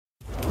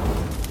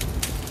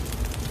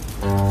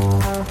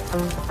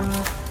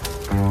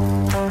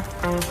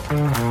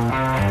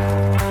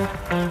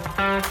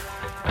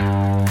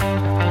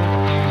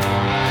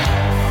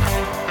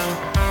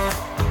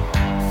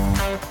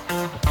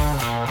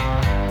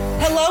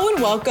Hello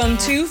and welcome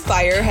to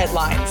Fire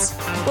Headlines,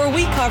 where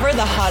we cover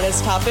the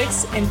hottest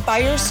topics in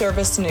fire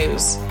service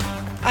news.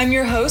 I'm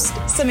your host,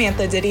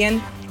 Samantha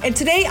Didion, and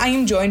today I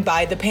am joined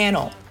by the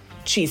panel,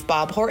 Chief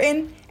Bob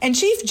Horton and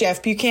Chief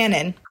Jeff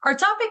Buchanan. Our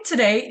topic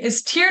today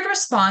is tiered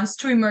response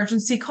to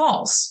emergency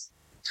calls.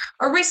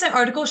 A recent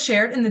article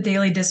shared in the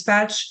Daily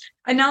Dispatch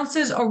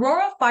announces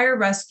Aurora Fire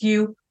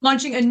Rescue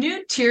launching a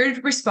new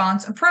tiered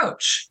response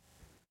approach.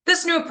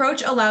 This new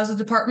approach allows the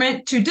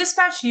department to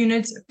dispatch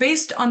units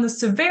based on the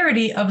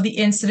severity of the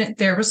incident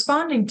they're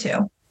responding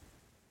to.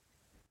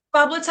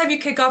 Bob, let's have you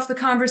kick off the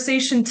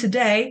conversation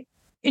today.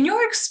 In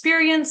your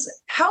experience,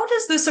 how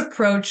does this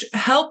approach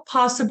help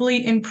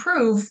possibly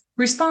improve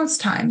response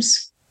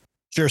times?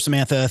 Sure,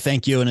 Samantha.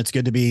 Thank you. And it's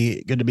good to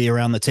be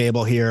around the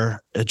table here.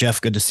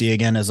 Jeff, good to see you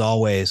again, as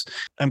always.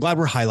 I'm glad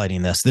we're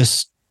highlighting this.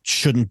 This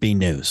shouldn't be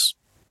news,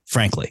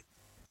 frankly.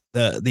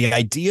 The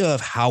idea of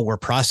how we're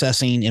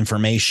processing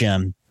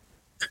information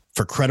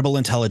for credible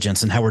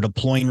intelligence and how we're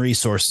deploying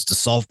resources to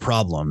solve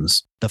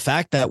problems, the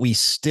fact that we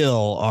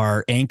still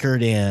are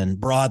anchored in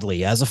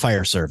broadly as a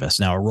fire service.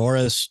 Now,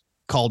 Aurora's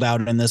called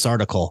out in this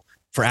article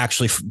for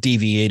actually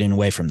deviating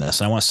away from this.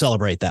 And I want to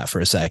celebrate that for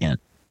a second.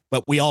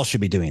 But we all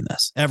should be doing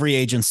this. Every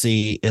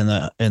agency in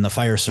the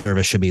fire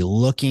service should be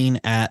looking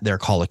at their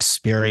call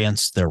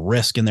experience, their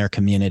risk in their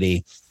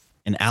community,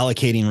 and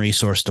allocating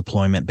resource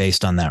deployment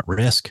based on that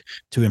risk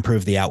to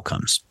improve the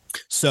outcomes.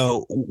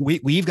 So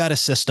we've got a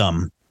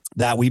system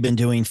that we've been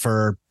doing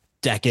for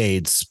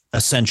decades, a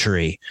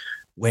century,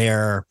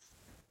 where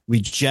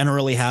we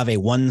generally have a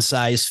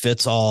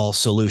one-size-fits-all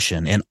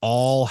solution in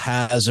all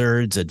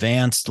hazards,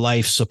 advanced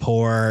life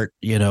support,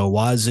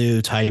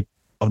 wazoo type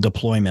of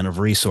deployment of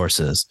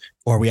resources.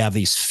 Or we have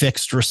these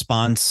fixed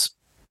response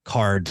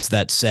cards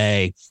that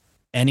say,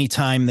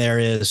 anytime there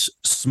is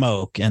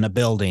smoke in a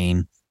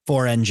building,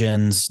 4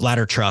 engines,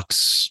 ladder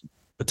trucks,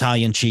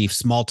 battalion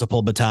chiefs,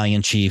 multiple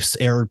battalion chiefs,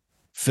 airfill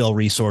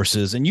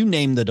resources, and you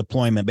name the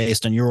deployment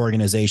based on your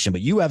organization, but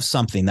you have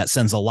something that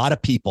sends a lot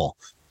of people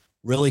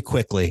really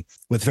quickly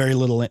with very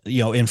little,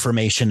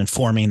 information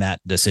informing that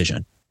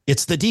decision.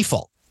 It's the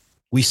default.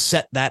 We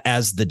set that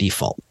as the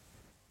default.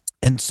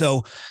 And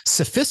so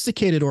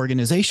sophisticated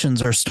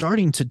organizations are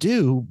starting to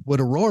do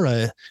what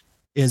Aurora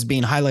is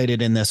being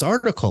highlighted in this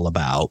article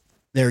about.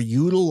 They're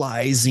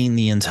utilizing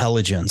the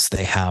intelligence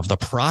they have, the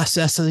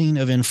processing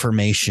of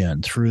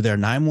information through their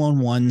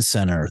 911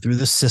 center, through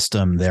the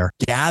system. They're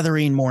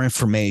gathering more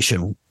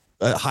information.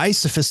 High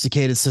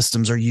sophisticated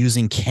systems are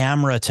using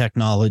camera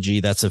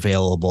technology that's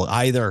available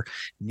either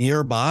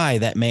nearby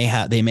that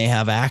they may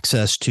have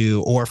access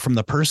to, or from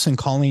the person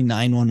calling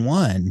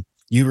 911.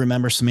 You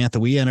remember, Samantha,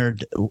 we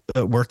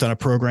worked on a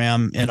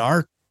program in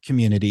our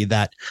community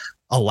that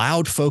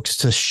allowed folks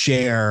to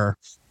share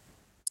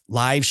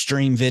live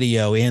stream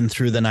video in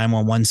through the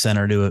 911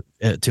 center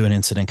to an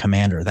incident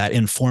commander. That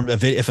informed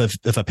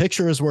if a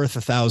picture is worth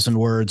 1,000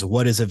 words,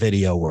 what is a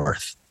video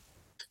worth?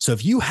 So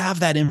if you have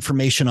that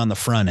information on the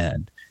front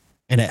end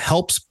and it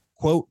helps,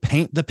 quote,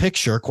 paint the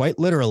picture quite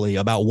literally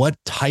about what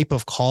type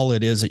of call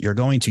it is that you're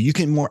going to, you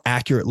can more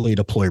accurately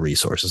deploy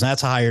resources.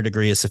 That's a higher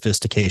degree of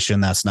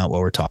sophistication. That's not what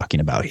we're talking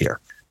about here.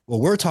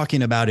 What we're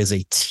talking about is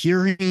a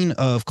tiering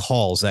of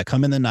calls that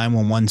come in the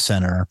 911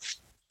 center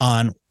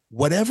on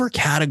whatever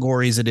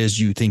categories it is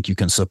you think you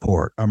can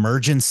support: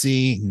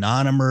 emergency,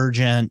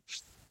 non-emergent,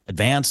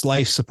 advanced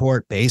life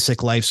support,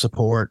 basic life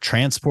support,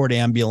 transport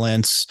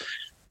ambulance,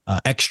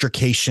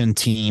 extrication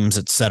teams,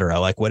 et cetera.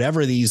 Like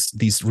whatever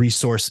these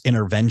resource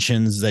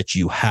interventions that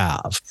you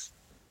have,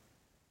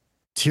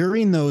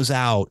 tiering those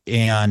out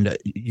and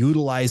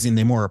utilizing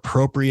the more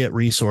appropriate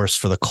resource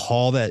for the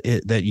call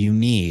that you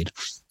need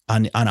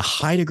on a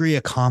high degree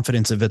of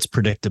confidence of its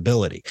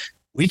predictability.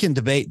 We can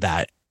debate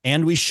that,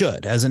 and we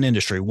should as an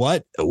industry.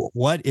 What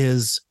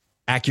is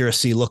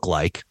accuracy look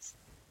like?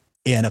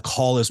 And a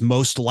call is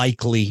most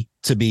likely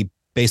to be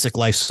basic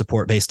life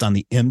support based on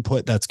the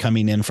input that's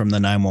coming in from the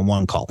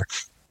 911 caller.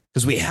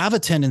 Because we have a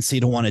tendency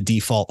to want to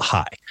default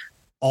high,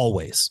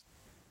 always.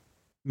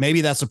 Maybe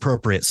that's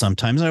appropriate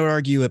sometimes. I would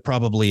argue it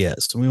probably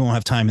is. We won't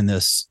have time in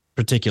this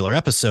particular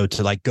episode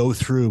to go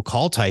through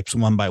call types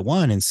one by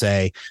one and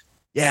say,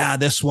 yeah,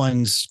 this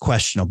one's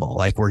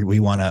questionable. We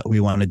want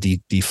to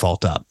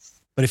default up.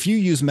 But if you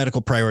use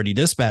medical priority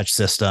dispatch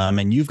system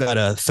and you've got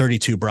a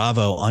 32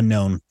 Bravo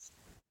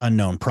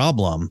unknown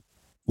problem,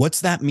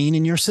 what's that mean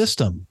in your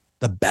system?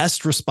 The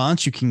best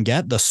response you can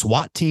get, the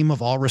SWAT team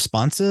of all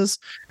responses?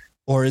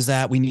 Or is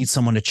that we need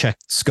someone to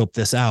scope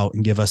this out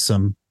and give us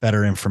some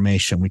better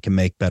information? We can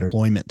make better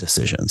deployment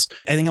decisions.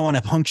 I think I want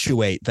to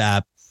punctuate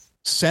that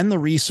send the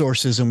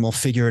resources and we'll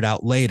figure it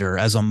out later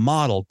as a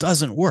model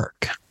doesn't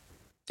work.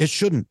 It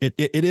shouldn't. It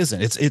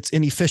isn't. It's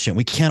inefficient.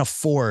 We can't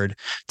afford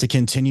to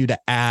continue to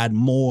add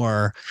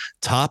more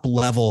top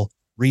level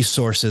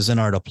resources in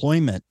our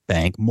deployment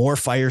bank, more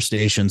fire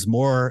stations,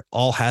 more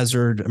all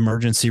hazard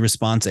emergency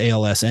response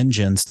ALS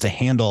engines to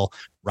handle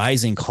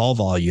rising call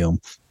volume,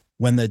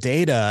 when the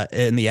data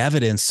and the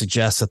evidence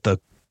suggests that the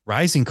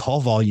rising call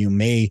volume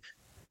may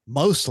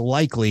most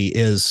likely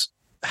is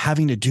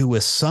having to do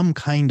with some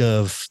kind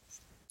of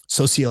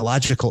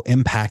sociological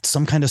impact,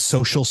 some kind of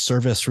social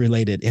service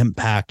related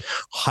impact,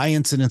 high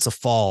incidence of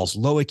falls,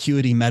 low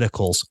acuity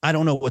medicals. I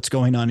don't know what's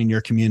going on in your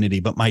community,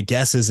 but my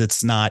guess is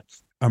it's not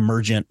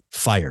emergent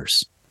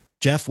fires.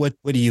 Jeff, what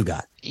do you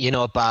got?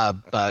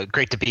 Bob,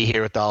 great to be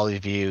here with all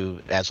of you.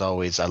 As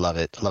always, I love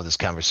it. I love this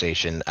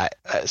conversation.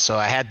 So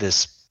I had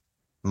this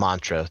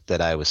mantra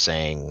that I was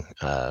saying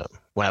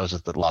when I was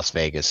at Las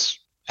Vegas,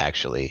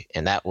 actually,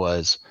 and that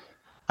was,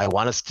 I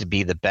want us to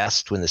be the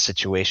best when the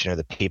situation or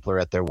the people are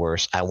at their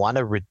worst. I want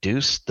to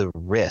reduce the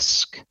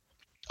risk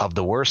of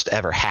the worst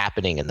ever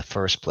happening in the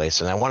first place.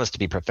 And I want us to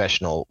be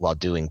professional while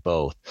doing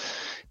both.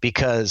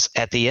 Because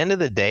at the end of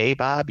the day,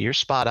 Bob, you're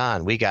spot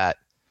on. We got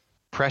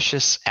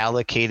precious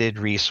allocated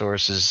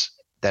resources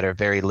that are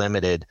very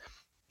limited,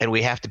 and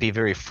we have to be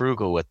very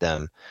frugal with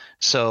them.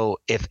 So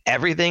if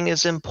everything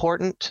is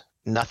important,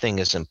 nothing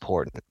is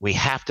important. We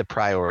have to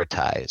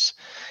prioritize.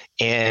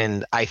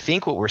 And I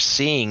think what we're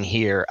seeing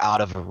here out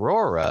of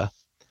Aurora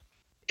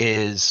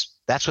is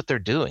that's what they're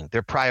doing.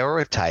 They're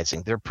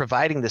prioritizing. They're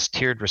providing this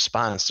tiered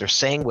response. They're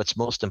saying what's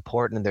most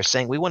important, and they're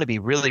saying we want to be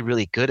really,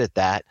 really good at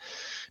that,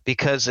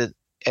 because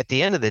at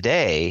the end of the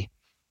day,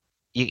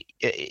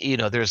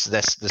 there's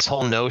this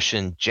whole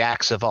notion,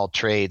 jacks of all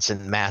trades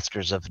and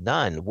masters of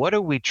none. What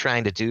are we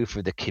trying to do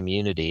for the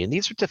community? And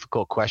these are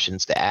difficult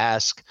questions to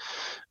ask,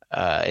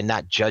 and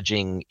not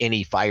judging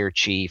any fire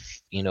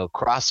chief,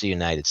 across the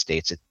United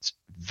States. It's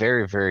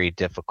very, very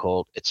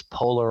difficult. It's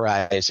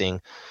polarizing.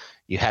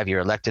 You have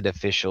your elected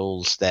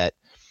officials that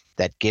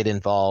get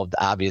involved.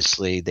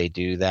 Obviously, they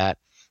do that,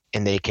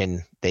 and they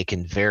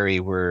can vary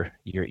where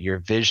your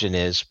vision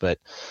is. But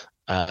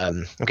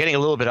I'm getting a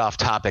little bit off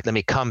topic. Let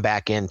me come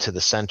back into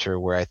the center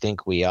where I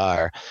think we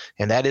are,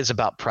 and that is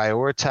about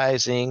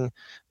prioritizing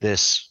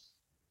this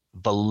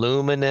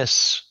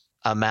voluminous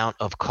amount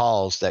of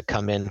calls that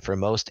come in for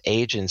most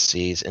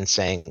agencies and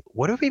saying,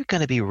 what are we going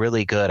to be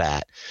really good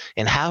at,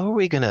 and how are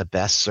we going to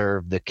best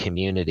serve the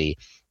community,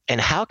 and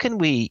how can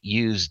we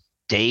use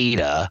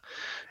data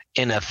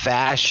in a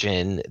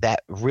fashion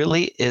that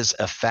really is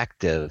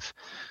effective,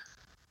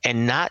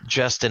 and not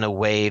just in a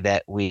way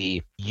that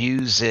we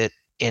use it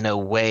in a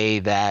way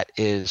that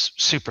is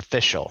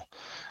superficial,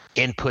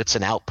 inputs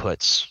and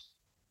outputs.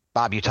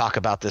 Bob, you talk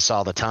about this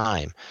all the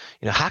time.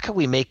 How can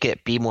we make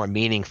it be more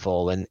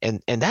meaningful?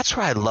 And that's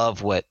where I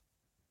love what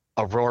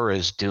Aurora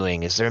is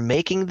doing, is they're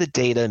making the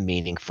data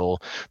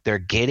meaningful. They're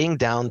getting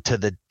down to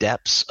the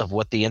depths of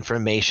what the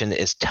information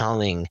is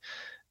telling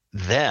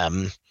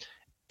them,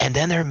 and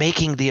then they're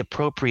making the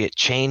appropriate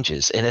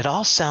changes. And it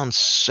all sounds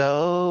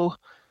so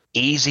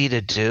easy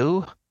to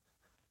do,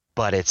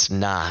 but it's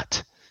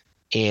not.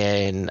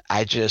 And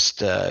I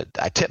just I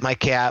tip my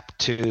cap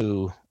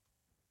to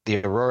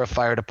the Aurora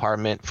Fire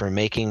Department for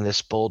making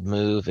this bold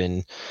move,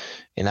 and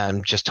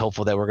I'm just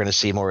hopeful that we're going to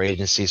see more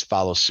agencies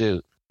follow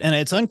suit. And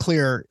it's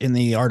unclear in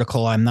the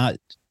article. I'm not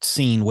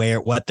seeing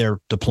what they're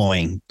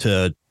deploying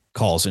to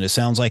calls, and it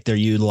sounds like they're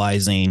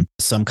utilizing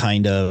some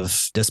kind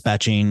of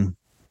dispatching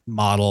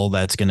model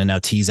that's going to now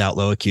tease out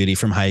low acuity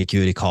from high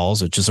acuity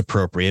calls, which is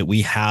appropriate.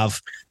 We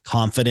have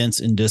confidence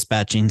in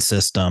dispatching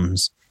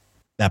systems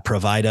that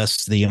provide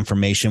us the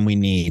information we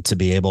need to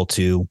be able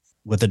to,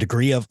 with a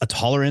degree of a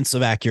tolerance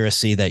of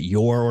accuracy that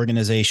your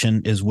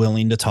organization is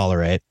willing to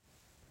tolerate,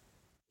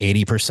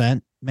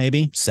 80%,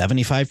 maybe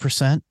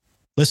 75%.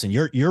 Listen,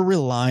 you're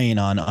relying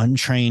on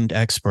untrained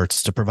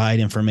experts to provide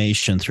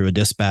information through a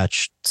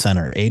dispatch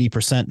center.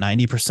 80%,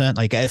 90%.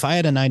 Like, if I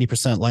had a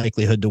 90%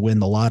 likelihood to win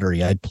the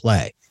lottery, I'd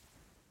play.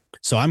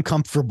 So I'm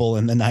comfortable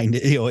in the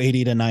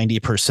 80 to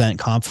 90%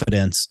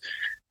 confidence,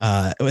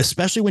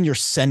 especially when you're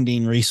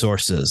sending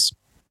resources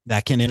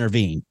that can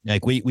intervene.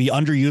 Like, we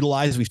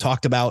underutilize. We've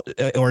talked about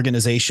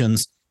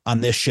organizations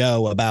on this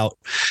show about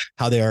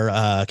how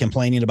they're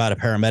complaining about a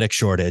paramedic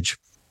shortage.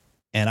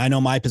 And I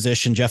know my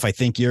position, Jeff. I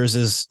think yours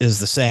is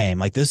the same.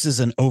 Like, this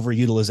is an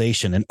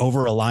overutilization, an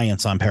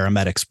over-reliance on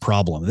paramedics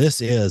problem. This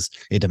is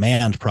a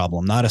demand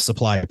problem, not a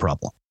supply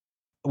problem.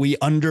 We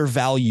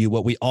undervalue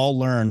what we all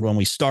learned when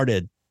we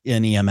started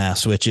in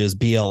EMS, which is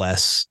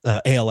BLS,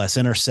 ALS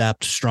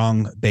intercept,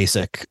 strong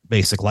basic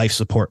life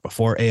support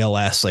before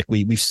ALS. Like,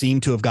 we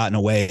seem to have gotten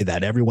away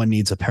that everyone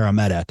needs a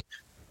paramedic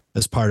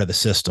as part of the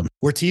system.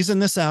 We're teasing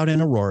this out in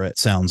Aurora. It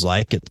sounds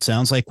like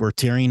we're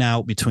tearing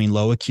out between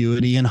low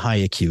acuity and high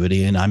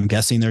acuity. And I'm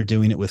guessing they're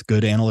doing it with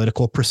good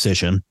analytical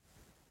precision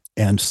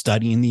and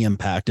studying the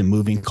impact and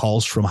moving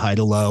calls from high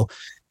to low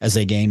as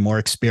they gain more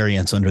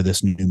experience under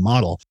this new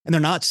model. And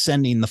they're not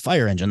sending the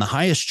fire engine, the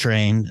highest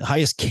trained,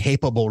 highest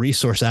capable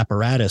resource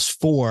apparatus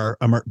for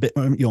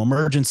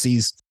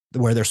emergencies,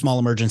 where their small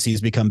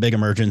emergencies become big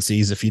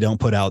emergencies. If you don't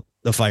put out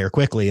the fire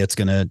quickly, it's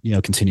going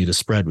to continue to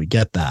spread. We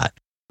get that.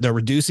 They're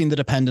reducing the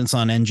dependence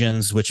on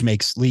engines, which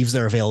leaves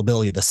their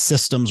availability. The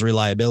system's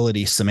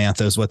reliability,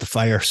 Samantha, is what the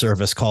fire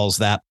service calls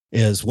that,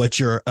 is what's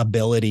your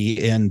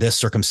ability in this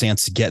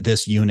circumstance to get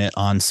this unit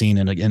on scene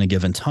in a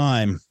given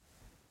time.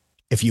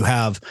 If you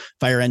have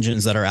fire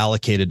engines that are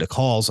allocated to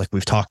calls, like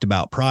we've talked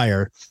about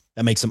prior,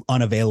 that makes them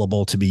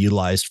unavailable to be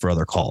utilized for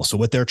other calls. So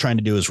what they're trying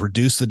to do is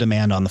reduce the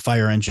demand on the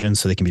fire engine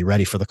so they can be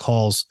ready for the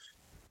calls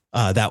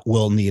that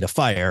will need a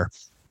fire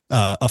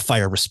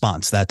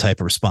response, that type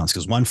of response.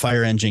 Because one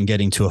fire engine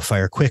getting to a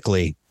fire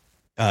quickly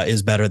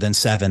is better than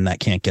 7 that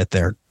can't get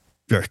there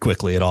very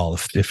quickly at all.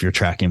 If you're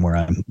tracking where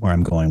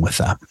I'm going with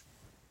that.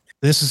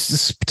 This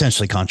is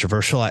potentially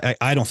controversial.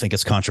 I don't think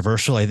it's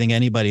controversial. I think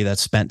anybody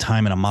that's spent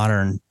time in a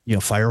modern,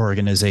 fire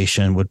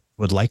organization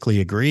would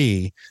likely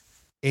agree.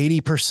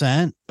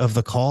 80% of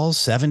the calls,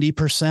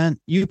 70%,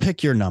 you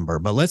pick your number,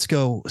 but let's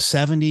go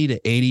 70 to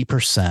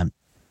 80%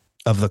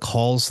 of the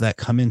calls that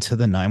come into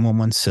the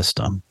 911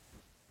 system.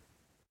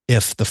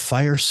 If the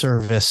fire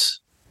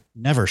service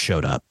never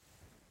showed up,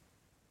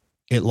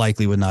 it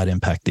likely would not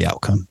impact the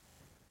outcome.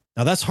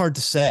 Now that's hard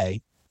to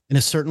say, and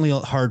it's certainly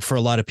hard for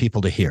a lot of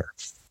people to hear.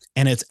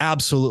 And it's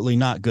absolutely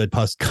not good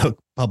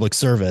public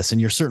service.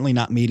 And you're certainly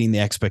not meeting the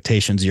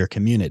expectations of your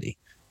community.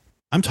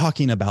 I'm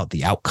talking about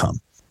the outcome.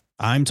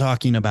 I'm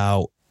talking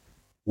about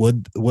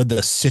would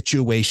the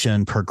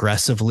situation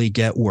progressively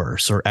get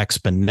worse or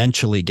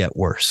exponentially get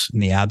worse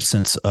in the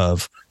absence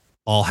of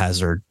all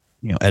hazard,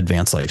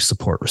 advanced life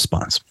support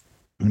response.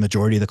 The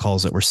majority of the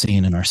calls that we're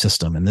seeing in our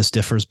system, and this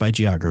differs by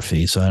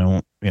geography, so I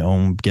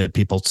don't, get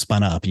people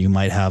spun up. You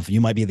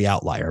might be the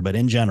outlier, but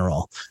in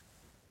general,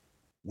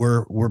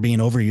 we're being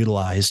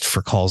overutilized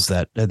for calls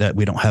that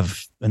we don't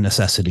have a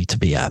necessity to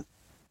be at.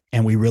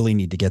 And we really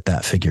need to get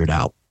that figured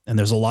out. And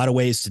there's a lot of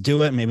ways to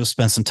do it. Maybe we'll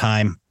spend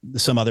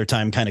some other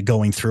time kind of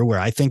going through where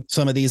I think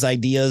some of these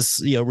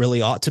ideas,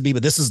 really ought to be,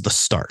 but this is the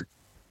start.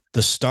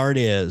 The start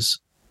is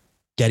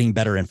getting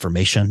better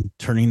information,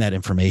 turning that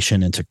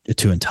information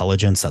into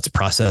intelligence. That's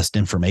processed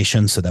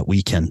information so that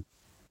we can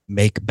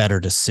make better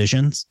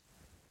decisions.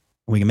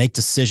 We can make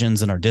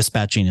decisions in our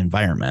dispatching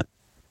environment.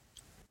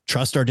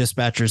 Trust our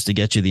dispatchers to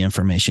get you the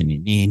information you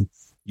need.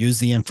 Use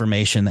the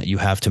information that you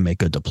have to make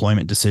good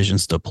deployment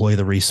decisions, deploy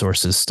the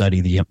resources,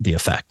 study the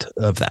effect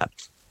of that.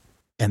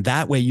 And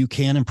that way you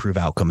can improve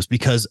outcomes,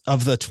 because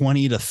of the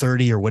 20 to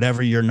 30 or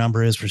whatever your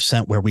number is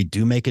 % where we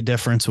do make a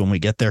difference when we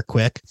get there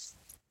quick,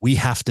 we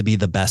have to be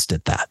the best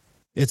at that.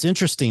 It's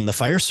interesting. The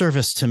fire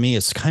service, to me,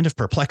 is kind of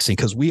perplexing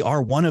because we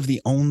are one of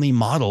the only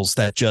models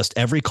that just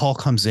every call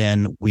comes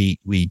in, we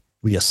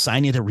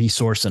assign it a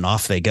resource and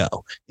off they go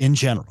in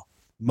general.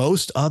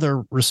 Most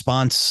other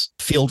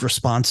field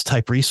response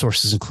type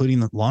resources,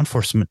 including the law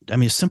enforcement,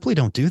 simply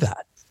don't do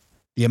that.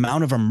 The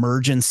amount of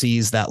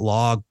emergencies that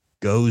log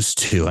goes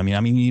to,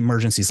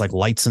 emergencies like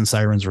lights and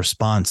sirens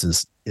response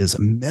is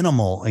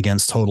minimal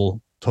against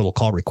total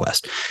call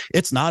request.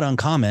 It's not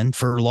uncommon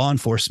for law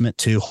enforcement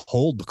to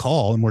hold the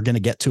call, and we're going to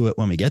get to it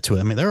when we get to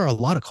it. There are a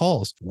lot of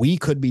calls. We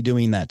could be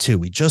doing that too.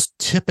 We just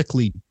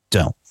typically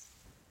don't.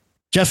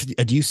 Jeff,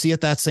 do you see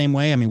it that same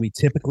way? We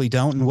typically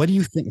don't. And what do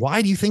you think?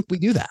 Why do you think we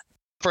do that?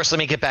 First, let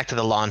me get back to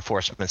the law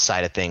enforcement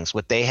side of things.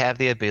 What they have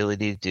the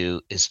ability to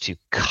do is to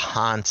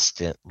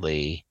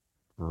constantly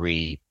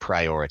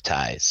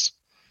reprioritize.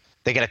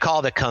 They get a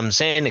call that comes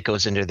in, it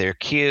goes into their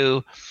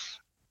queue,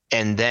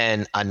 and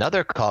then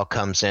another call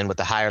comes in with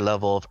a higher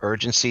level of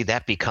urgency.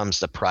 That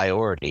becomes the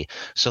priority.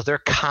 So they're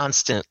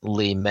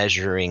constantly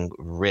measuring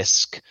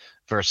risk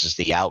versus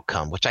the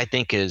outcome, which I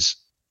think is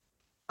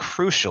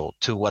crucial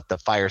to what the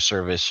fire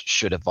service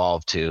should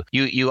evolve to.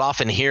 You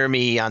often hear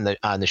me on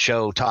the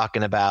show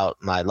talking about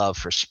my love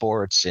for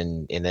sports,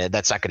 and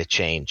that's not going to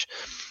change.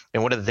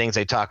 And one of the things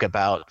I talk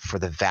about for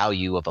the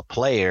value of a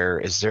player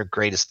is their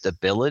greatest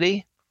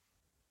ability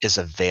is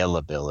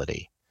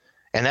availability.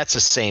 And that's the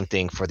same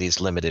thing for these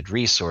limited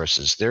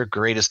resources. Their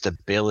greatest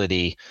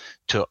ability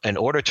in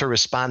order to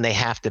respond, they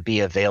have to be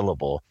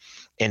available.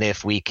 And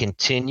if we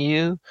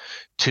continue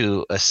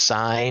to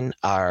assign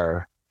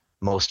our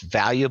most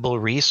valuable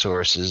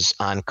resources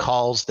on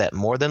calls that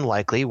more than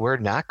likely we're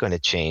not going to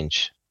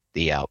change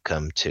the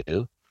outcome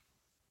to,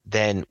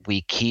 then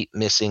we keep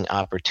missing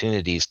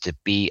opportunities to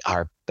be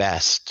our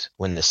best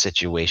when the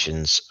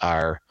situations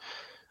are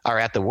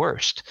at the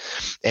worst.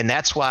 And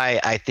that's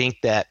why I think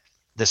that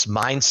this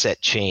mindset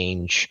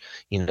change,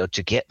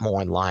 to get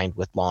more in line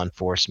with law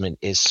enforcement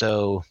is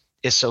so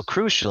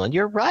crucial. And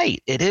you're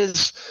right. It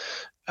is.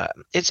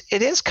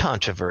 It is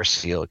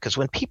controversial because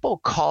when people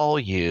call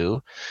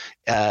you,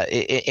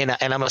 and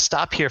I'm going to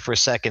stop here for a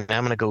second.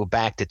 I'm going to go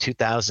back to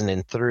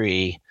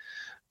 2003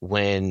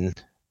 when,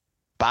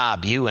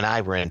 Bob, you and I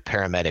were in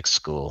paramedic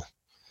school,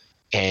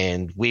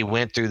 and we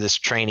went through this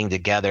training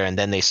together, and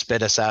then they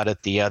spit us out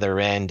at the other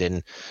end,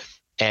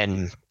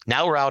 and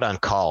now we're out on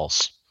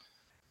calls.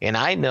 And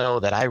I know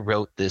that I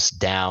wrote this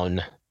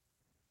down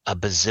a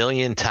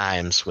bazillion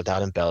times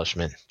without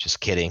embellishment. Just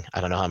kidding. I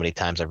don't know how many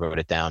times I wrote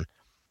it down.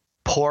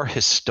 Poor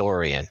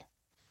historian.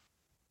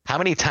 How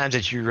many times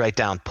did you write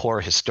down poor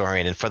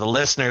historian? And for the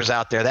listeners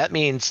out there, that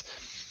means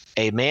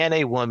a man,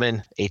 a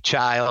woman, a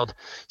child,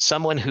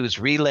 someone who's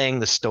relaying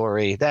the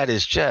story that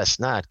is just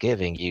not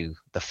giving you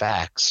the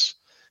facts.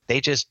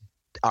 They just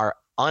are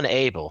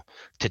unable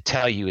to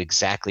tell you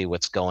exactly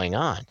what's going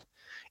on.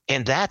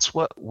 And that's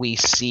what we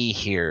see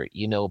here.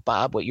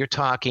 Bob, what you're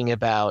talking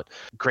about,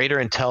 greater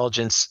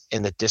intelligence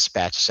in the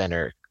dispatch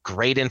center,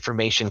 great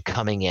information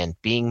coming in,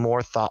 being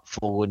more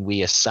thoughtful when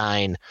we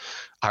assign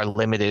our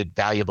limited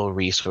valuable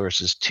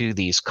resources to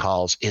these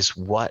calls is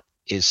what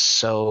is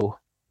so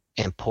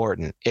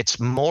important. It's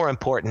more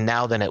important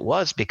now than it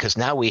was, because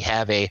now we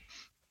have a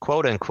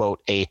quote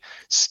unquote a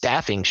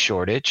staffing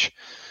shortage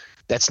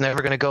that's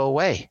never going to go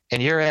away.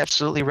 And you're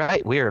absolutely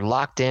right. We are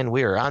locked in.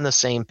 We are on the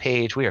same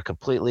page. We are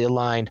completely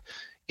aligned.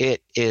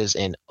 It is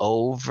an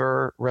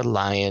over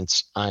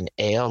reliance on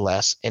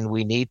ALS, and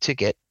we need to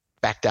get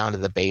back down to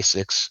the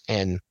basics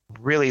and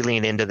really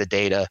lean into the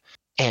data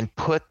and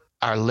put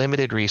our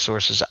limited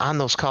resources on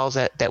those calls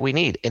that we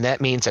need. And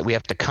that means that we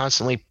have to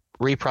constantly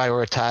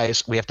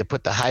reprioritize. We have to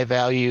put the high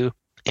value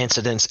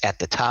incidents at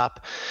the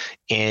top,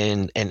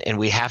 and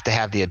we have to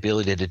have the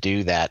ability to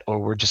do that, or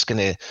we're just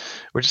gonna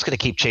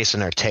keep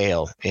chasing our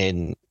tail.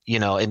 And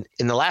and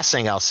the last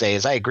thing I'll say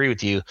is I agree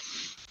with you.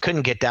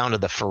 Couldn't get down to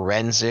the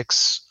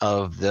forensics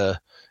of the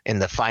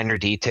finer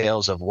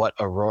details of what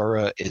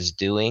Aurora is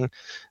doing,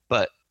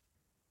 but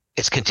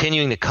it's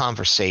continuing the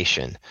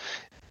conversation,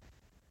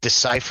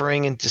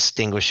 deciphering and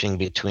distinguishing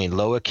between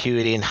low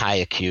acuity and high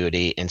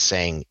acuity, and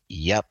saying,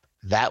 yep,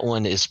 that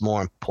one is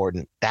more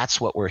important.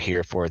 That's what we're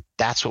here for.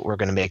 That's what we're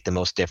going to make the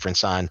most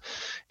difference on,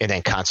 and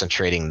then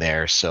concentrating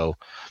there. So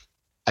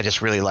I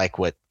just really like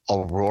what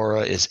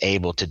Aurora is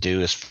able to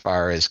do as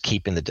far as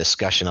keeping the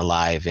discussion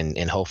alive, and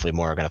hopefully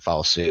more are going to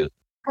follow suit.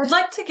 I'd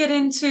like to get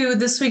into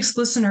this week's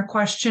listener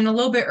question a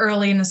little bit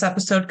early in this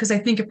episode, because I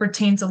think it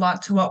pertains a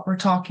lot to what we're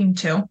talking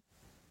to.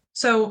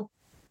 So,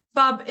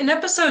 Bob, in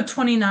episode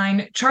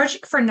 29,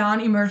 Charging for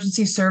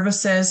Non-Emergency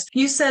Services,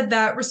 you said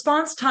that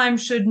response time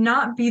should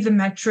not be the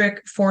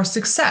metric for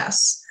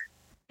success.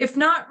 If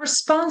not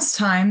response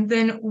time,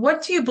 then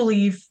what do you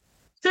believe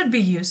should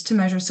be used to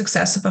measure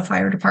success of a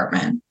fire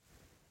department?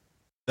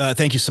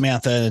 Thank you,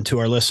 Samantha, and to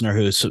our listener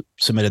who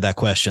submitted that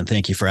question.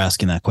 Thank you for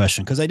asking that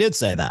question, because I did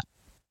say that.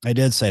 In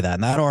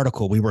that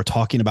article, we were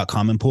talking about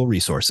common pool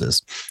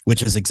resources,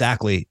 which is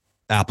exactly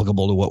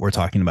applicable to what we're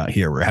talking about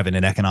here. We're having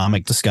an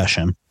economic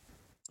discussion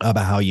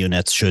about how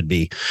units should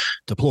be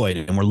deployed,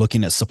 and we're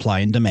looking at supply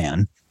and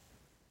demand.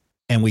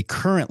 And we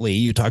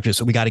currently,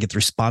 so we got to get the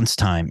response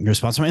time.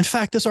 In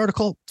fact, this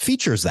article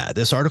features that.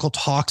 This article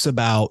talks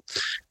about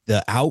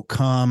the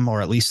outcome,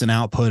 or at least an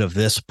output of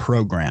this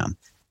program,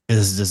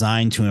 is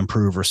designed to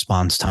improve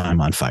response time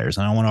on fires.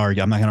 And I don't want to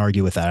argue. I'm not going to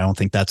argue with that. I don't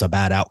think that's a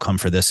bad outcome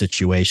for this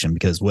situation,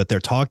 because what they're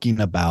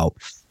talking about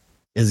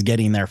is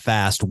getting there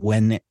fast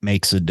when it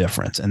makes a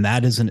difference. And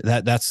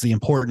that's the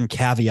important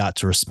caveat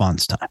to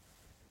response time.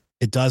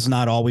 It does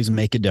not always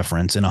make a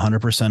difference in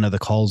 100% of the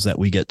calls that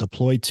we get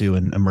deployed to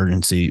in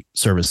emergency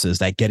services,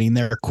 that getting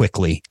there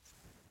quickly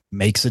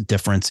makes a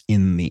difference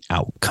in the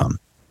outcome.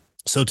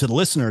 So to the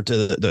listener,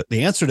 to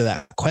the answer to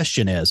that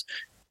question is,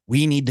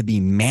 we need to be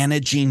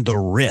managing the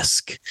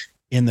risk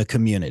in the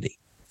community,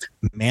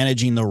 and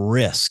managing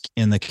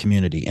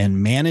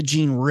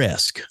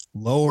risk,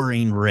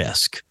 lowering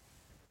risk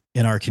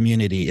in our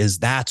community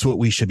that's what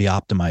we should be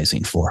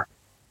optimizing for.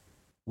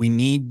 We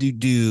need to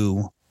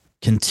do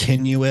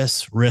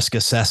continuous risk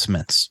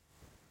assessments.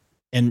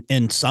 And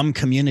in some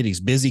communities,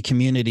 busy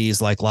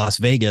communities like Las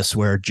Vegas,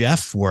 where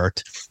Jeff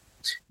worked,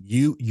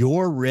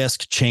 your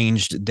risk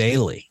changed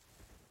daily.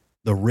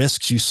 The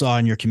risks you saw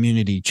in your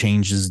community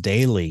changes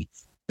daily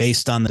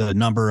based on the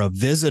number of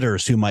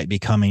visitors who might be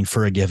coming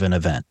for a given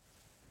event,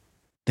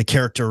 the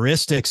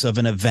characteristics of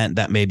an event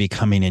that may be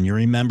coming in. You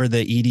remember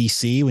the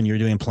EDC when you're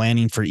doing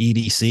planning for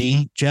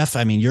EDC, Jeff?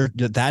 I mean,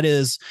 that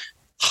is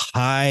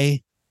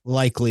high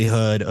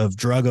likelihood of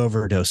drug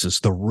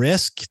overdoses. The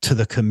risk to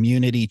the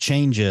community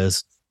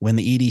changes when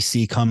the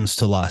EDC comes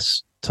to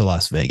Las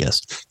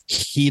Vegas.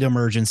 Heat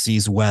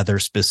emergencies, weather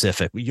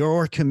specific.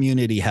 Your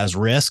community has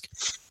risk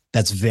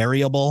that's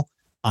variable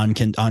on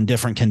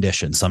different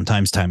conditions.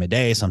 Sometimes time of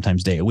day,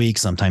 sometimes day of week,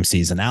 sometimes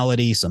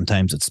seasonality,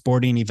 sometimes it's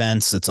sporting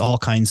events. It's all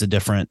kinds of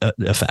different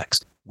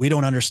effects. We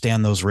don't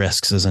understand those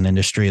risks as an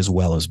industry as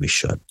well as we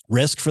should.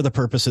 Risk, for the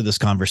purpose of this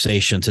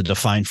conversation, to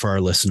define for our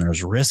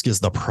listeners, risk is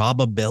the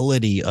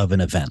probability of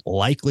an event,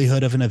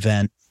 likelihood of an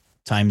event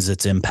times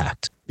its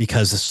impact.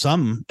 Because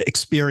some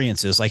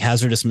experiences, like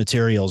hazardous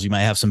materials, you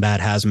might have some bad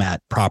hazmat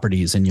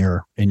properties in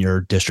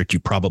your district. You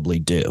probably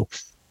do.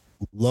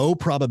 Low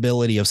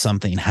probability of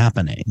something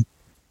happening.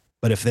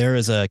 But if there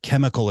is a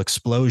chemical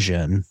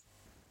explosion,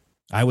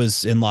 I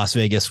was in Las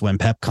Vegas when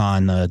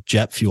PepCon, the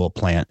jet fuel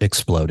plant,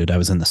 exploded. I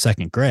was in the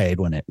second grade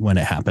when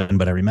it happened,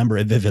 but I remember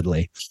it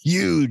vividly.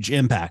 Huge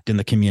impact in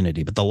the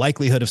community, but the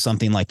likelihood of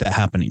something like that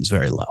happening is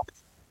very low.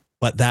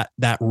 But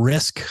that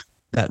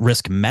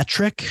risk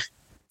metric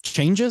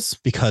changes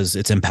because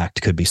its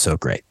impact could be so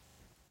great.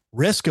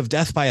 Risk of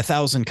death by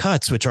 1,000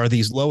 cuts, which are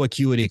these low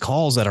acuity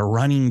calls that are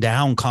running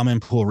down common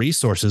pool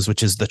resources,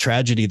 which is the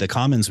tragedy, the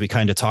commons we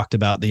kind of talked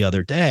about the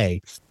other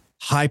day.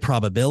 High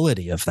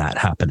probability of that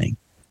happening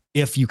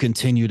if you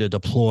continue to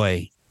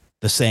deploy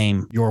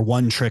your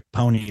one trick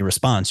pony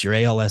response, your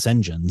ALS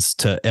engines,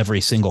 to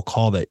every single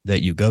call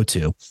that you go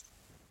to.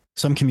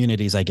 some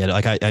communities, I get it.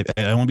 Like I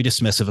don't want to be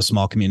dismissive of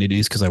small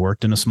communities because I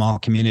worked in a small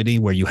community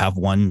where you have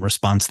one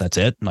response. That's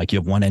it. Like you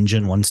have one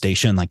engine, one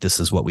station. Like this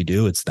is what we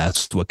do.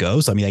 That's what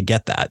goes. I mean, I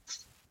get that.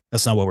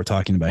 That's not what we're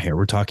talking about here.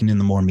 We're talking in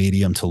the more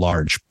medium to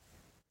large,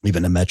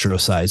 even the metro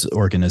size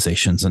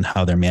organizations and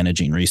how they're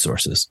managing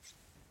resources.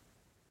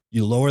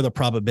 You lower the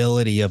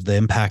probability of the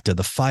impact of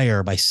the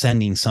fire by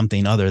sending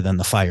something other than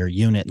the fire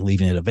unit and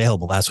leaving it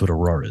available. That's what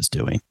Aurora is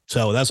doing.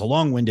 So that's a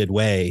long-winded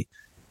way.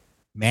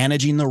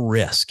 Managing the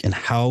risk and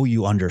how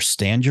you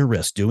understand your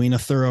risk, doing a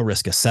thorough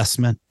risk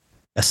assessment,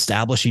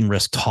 establishing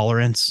risk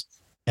tolerance,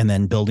 and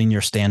then building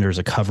your standards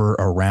of cover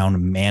around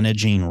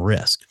managing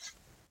risk.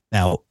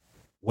 Now,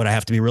 what I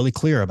have to be really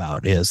clear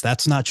about is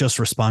that's not just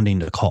responding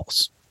to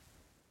calls.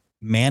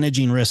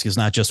 Managing risk is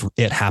not just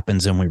it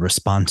happens and we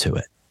respond to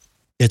it.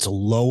 It's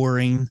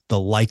lowering the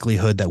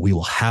likelihood that we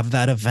will have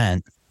that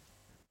event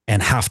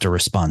and have to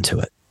respond to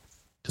it.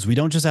 Because we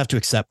don't just have to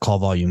accept call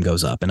volume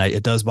goes up. And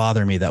it does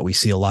bother me that we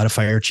see a lot of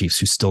fire chiefs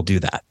who still do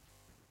that.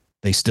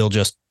 They still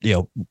just,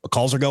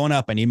 calls are going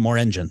up. I need more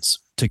engines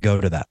to go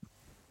to that.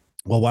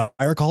 Well, why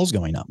are calls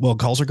going up? Well,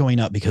 calls are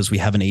going up because we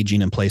have an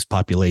aging in place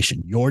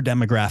population. Your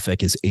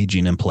demographic is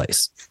aging in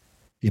place.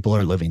 People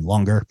are living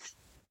longer.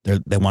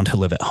 They want to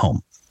live at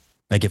home.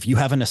 Like if you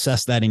haven't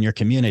assessed that in your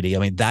community, I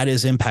mean, that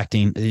is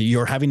impacting,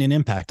 you're having an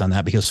impact on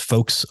that because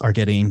folks are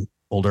getting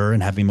older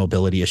and having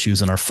mobility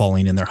issues and are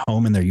falling in their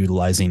home and they're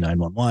utilizing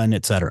 911,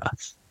 et cetera.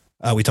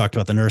 We talked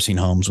about the nursing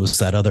homes was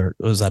that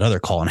other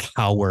call and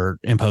how we're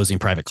imposing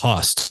private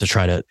costs to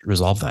try to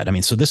resolve that. I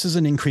mean, so this is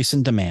an increase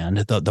in demand.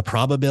 The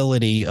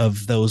probability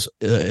of those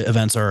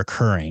events are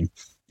occurring.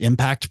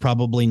 Impact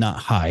probably not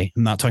high.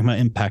 I'm not talking about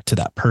impact to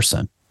that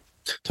person.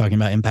 I'm talking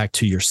about impact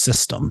to your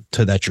system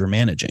that you're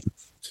managing.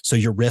 So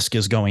your risk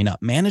is going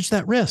up. Manage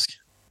that risk.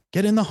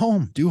 Get in the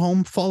home, do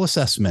home fall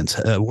assessments,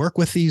 work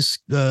with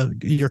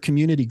your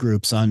community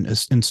groups on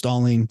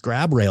installing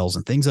grab rails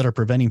and things that are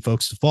preventing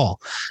folks to fall.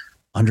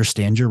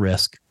 Understand your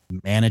risk,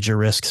 manage your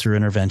risk through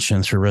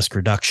intervention, through risk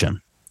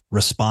reduction.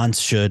 Response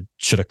should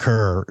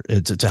occur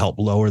to help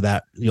lower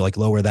that,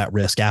 lower that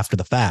risk after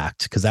the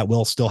fact, because that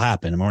will still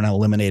happen. And we're not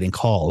eliminating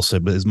calls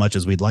as much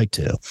as we'd like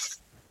to.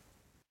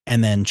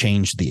 And then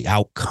change the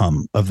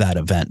outcome of that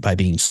event by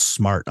being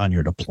smart on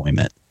your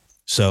deployment.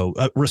 So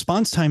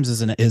response times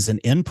is an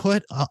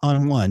input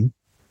on one,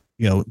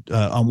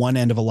 on one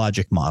end of a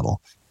logic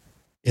model.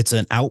 It's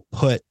an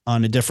output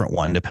on a different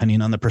one,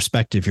 depending on the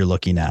perspective you're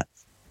looking at.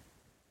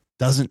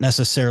 Doesn't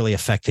necessarily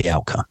affect the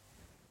outcome.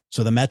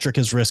 So the metric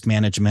is risk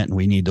management, and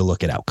we need to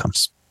look at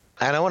outcomes.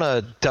 And I want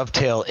to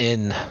dovetail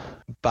in,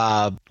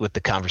 Bob, with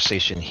the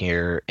conversation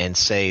here and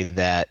say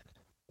that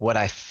what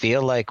I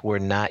feel like we're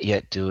not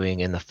yet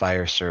doing in the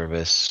fire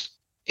service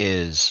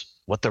is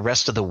what the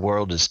rest of the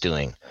world is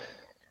doing.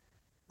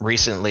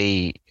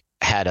 Recently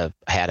had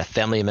a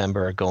family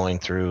member going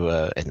through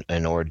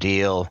an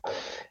ordeal,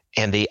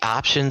 and the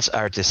options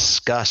are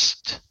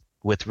discussed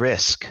with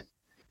risk.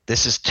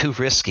 This is too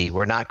risky.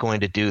 We're not going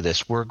to do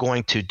this. We're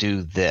going to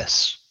do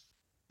this.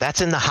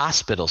 That's in the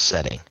hospital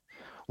setting.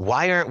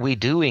 Why aren't we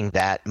doing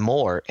that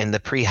more in the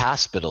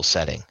pre-hospital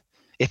setting?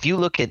 If you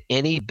look at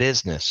any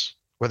business,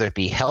 whether it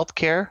be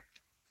healthcare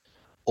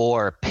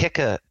or pick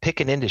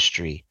an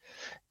industry,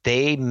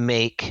 they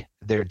make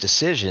their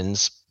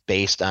decisions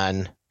based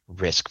on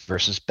risk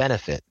versus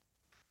benefit.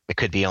 It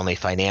could be only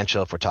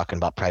financial. If we're talking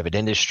about private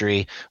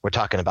industry, we're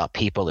talking about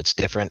people, it's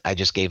different. I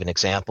just gave an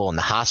example in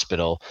the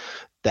hospital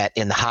that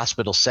in the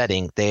hospital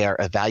setting, they are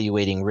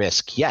evaluating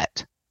risk.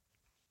 Yet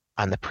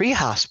on the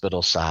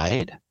pre-hospital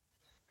side,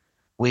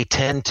 we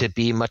tend to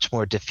be much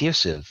more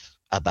diffusive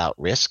about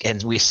risk,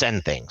 and we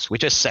send things. We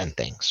just send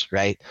things,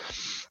 right?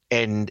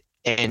 And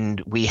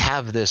we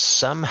have this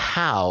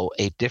somehow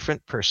a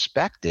different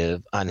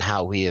perspective on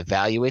how we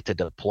evaluate the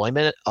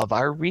deployment of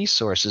our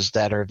resources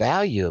that are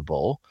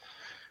valuable.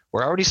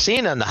 We're already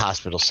seeing on the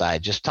hospital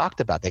side, just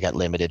talked about, they got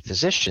limited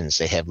physicians,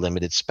 they have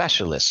limited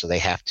specialists, so they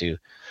have to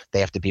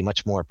be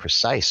much more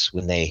precise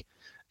when they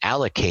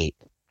allocate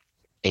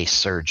a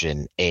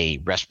surgeon, a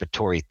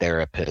respiratory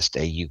therapist,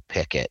 you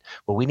pick it.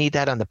 Well, we need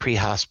that on the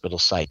pre-hospital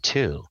side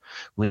too.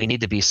 We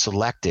need to be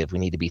selective. We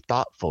need to be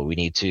thoughtful. We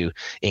need to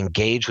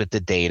engage with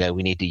the data.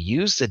 We need to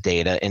use the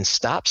data and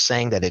stop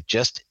saying that it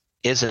just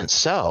isn't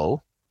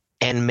so,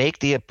 and make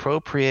the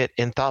appropriate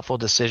and thoughtful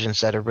decisions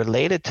that are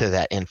related to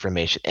that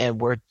information. And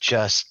we're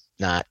just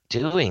not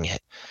doing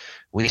it.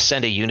 We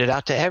send a unit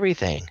out to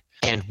everything.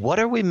 And what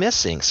are we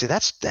missing? See,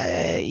 that's,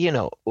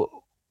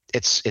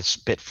 it's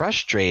a bit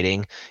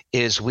frustrating,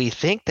 is we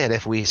think that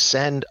if we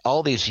send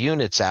all these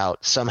units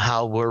out,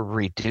 somehow we're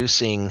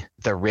reducing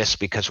the risk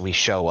because we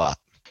show up.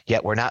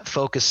 Yet we're not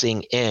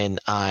focusing in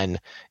on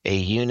a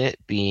unit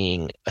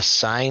being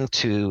assigned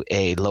to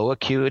a low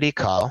acuity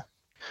call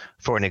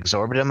for an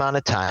exorbitant amount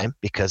of time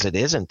because it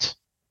isn't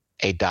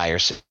a dire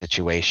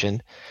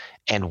situation,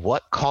 and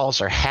what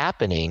calls are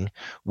happening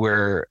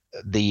where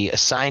the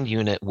assigned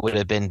unit would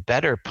have been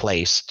better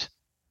placed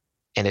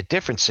in a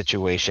different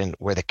situation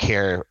where the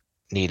care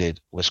needed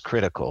was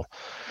critical.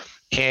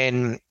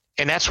 And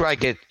And that's where I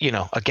get,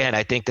 again,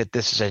 I think that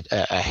this is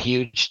a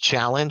huge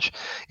challenge,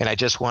 and I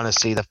just want to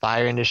see the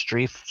fire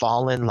industry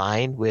fall in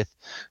line with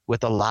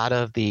a lot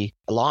of the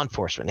law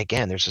enforcement.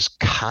 Again, there's this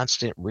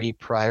constant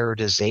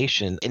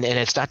reprioritization, and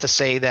it's not to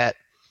say that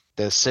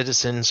the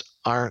citizens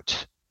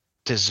aren't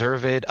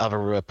deserved of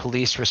a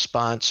police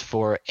response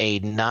for a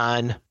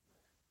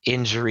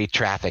non-injury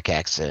traffic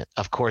accident.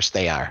 Of course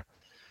they are.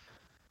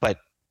 But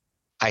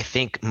I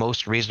think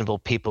most reasonable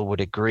people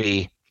would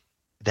agree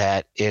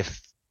that if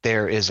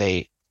there is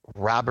a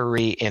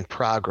robbery in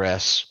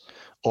progress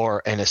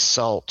or an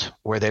assault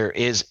where there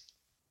is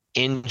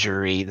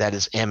injury that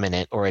is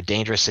imminent or a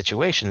dangerous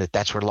situation,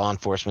 that's where law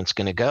enforcement's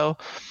going to go.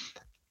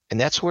 And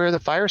that's where the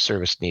fire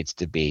service needs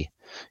to be,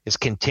 is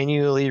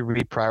continually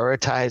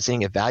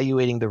reprioritizing,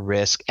 evaluating the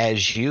risk.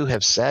 As you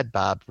have said,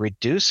 Bob,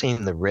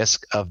 reducing the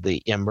risk of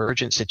the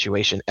emergent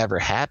situation ever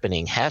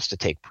happening has to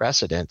take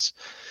precedence.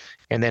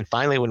 And then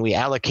finally, when we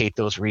allocate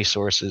those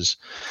resources,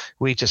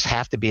 we just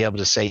have to be able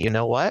to say, you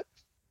know what?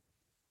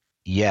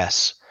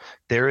 Yes,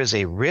 there is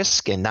a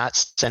risk in not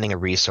sending a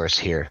resource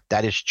here.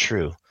 That is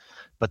true.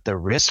 But the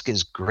risk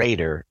is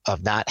greater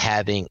of not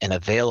having an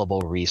available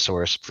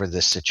resource for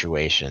this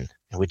situation.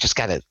 And we just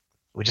got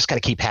to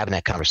keep having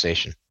that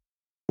conversation.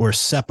 We're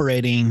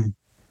separating,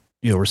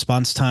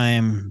 response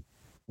time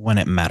when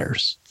it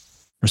matters.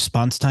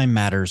 Response time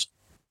matters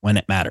when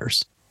it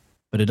matters,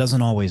 but it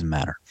doesn't always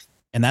matter.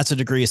 And that's a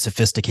degree of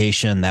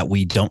sophistication that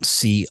we don't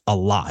see a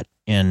lot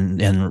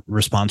in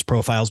response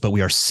profiles, but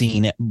we are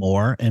seeing it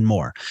more and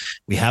more.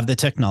 We have the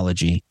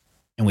technology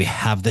and we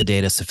have the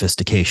data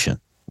sophistication.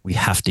 We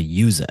have to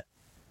use it.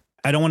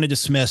 I don't want to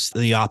dismiss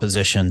the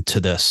opposition to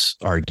this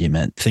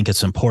argument. I think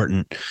it's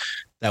important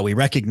that we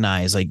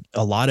recognize, like,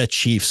 a lot of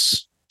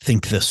chiefs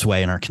think this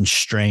way and are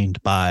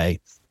constrained by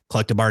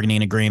collective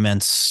bargaining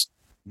agreements,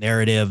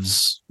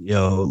 narratives,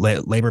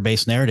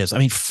 labor-based narratives. I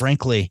mean,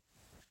 frankly,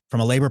 from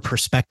a labor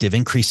perspective,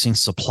 increasing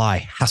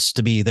supply has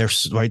to be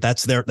right.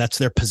 That's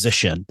their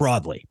position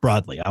broadly.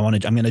 I'm going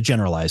to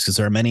generalize, because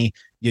there are many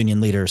union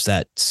leaders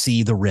that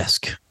see the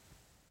risk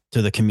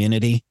to the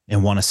community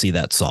and want to see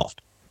that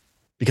solved,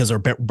 because they're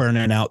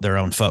burning out their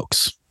own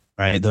folks,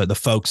 right? The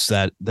folks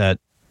that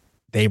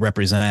they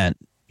represent,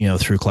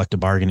 through collective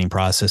bargaining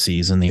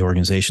processes and the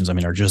organizations,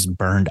 are just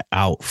burned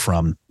out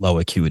from low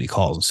acuity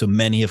calls. So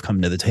many have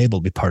come to the table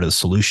to be part of the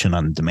solution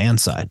on the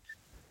demand side.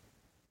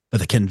 But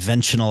the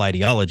conventional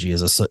ideology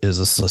is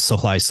a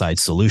supply side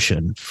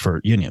solution for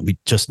union. We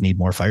just need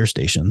more fire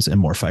stations and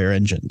more fire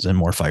engines and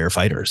more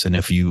firefighters. And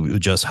if you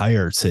just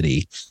hire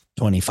city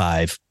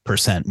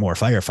 25% more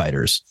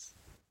firefighters,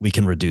 we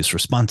can reduce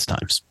response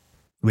times.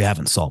 We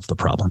haven't solved the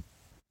problem.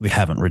 We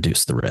haven't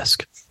reduced the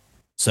risk.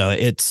 So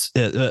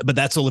but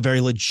that's a very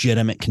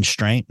legitimate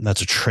constraint.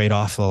 That's a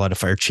trade-off a lot of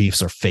fire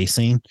chiefs are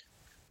facing.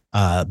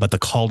 But the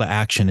call to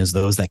action is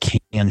those that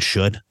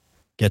should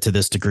get to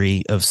this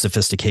degree of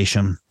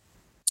sophistication,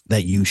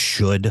 that you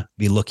should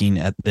be looking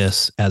at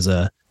this as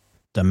a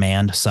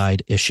demand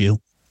side issue,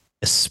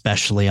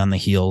 especially on the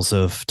heels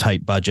of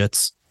tight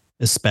budgets,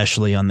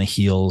 especially on the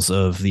heels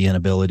of the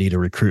inability to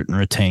recruit and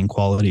retain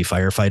quality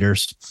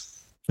firefighters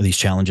for these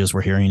challenges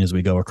we're hearing as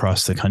we go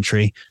across the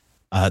country.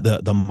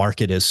 The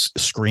market is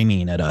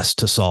screaming at us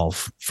to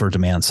solve for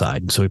demand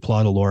side. So we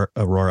applaud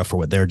Aurora for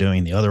what they're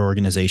doing. The other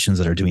organizations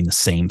that are doing the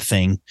same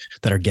thing,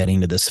 that are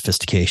getting to this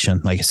sophistication.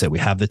 Like I said, we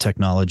have the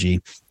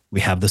technology, we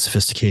have the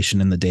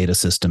sophistication in the data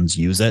systems.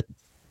 Use it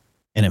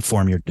and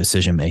inform your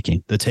decision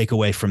making. The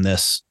takeaway from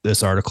this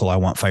article I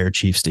want fire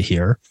chiefs to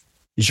hear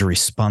is your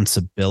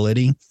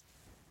responsibility,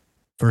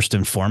 first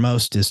and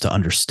foremost, is to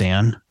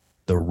understand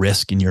the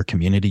risk in your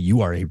community.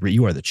 You are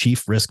the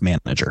chief risk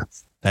manager.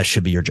 That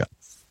should be your job.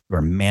 You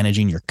are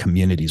managing your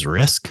community's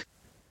risk.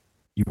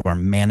 You are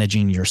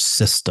managing your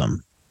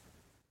system,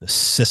 the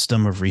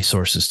system of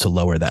resources to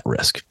lower that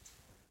risk.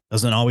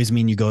 Doesn't always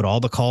mean you go to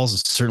all the calls.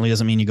 It certainly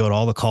doesn't mean you go to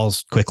all the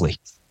calls quickly.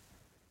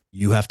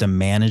 You have to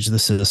manage the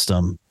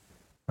system,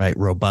 right?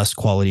 Robust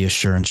quality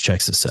assurance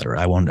checks, et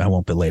cetera. I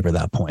won't belabor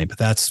that point, but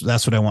that's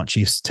what I want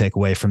chiefs to take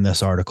away from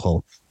this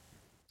article.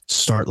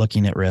 Start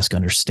looking at risk,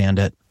 understand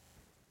it,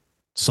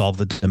 solve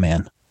the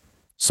demand,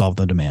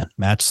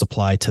 match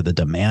supply to the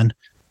demand,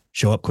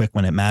 show up quick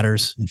when it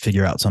matters, and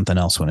figure out something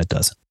else when it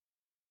doesn't.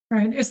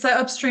 Right. It's the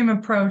upstream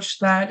approach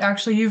that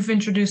actually you've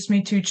introduced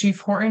me to, Chief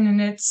Horton,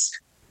 and it's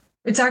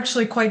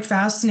actually quite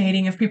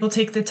fascinating if people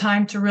take the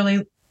time to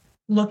really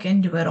look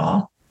into it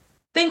all.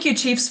 Thank you,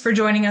 Chiefs, for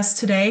joining us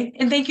today.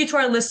 And thank you to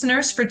our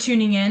listeners for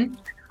tuning in.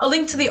 A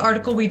link to the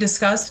article we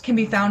discussed can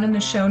be found in the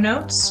show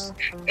notes.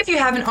 If you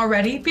haven't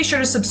already, be sure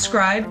to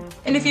subscribe.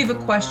 And if you have a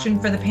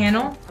question for the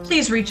panel,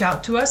 please reach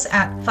out to us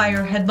at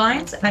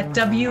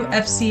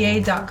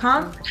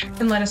fireheadlines@wfca.com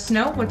and let us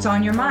know what's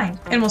on your mind.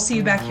 And we'll see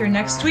you back here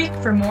next week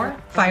for more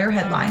Fire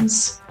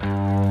Headlines.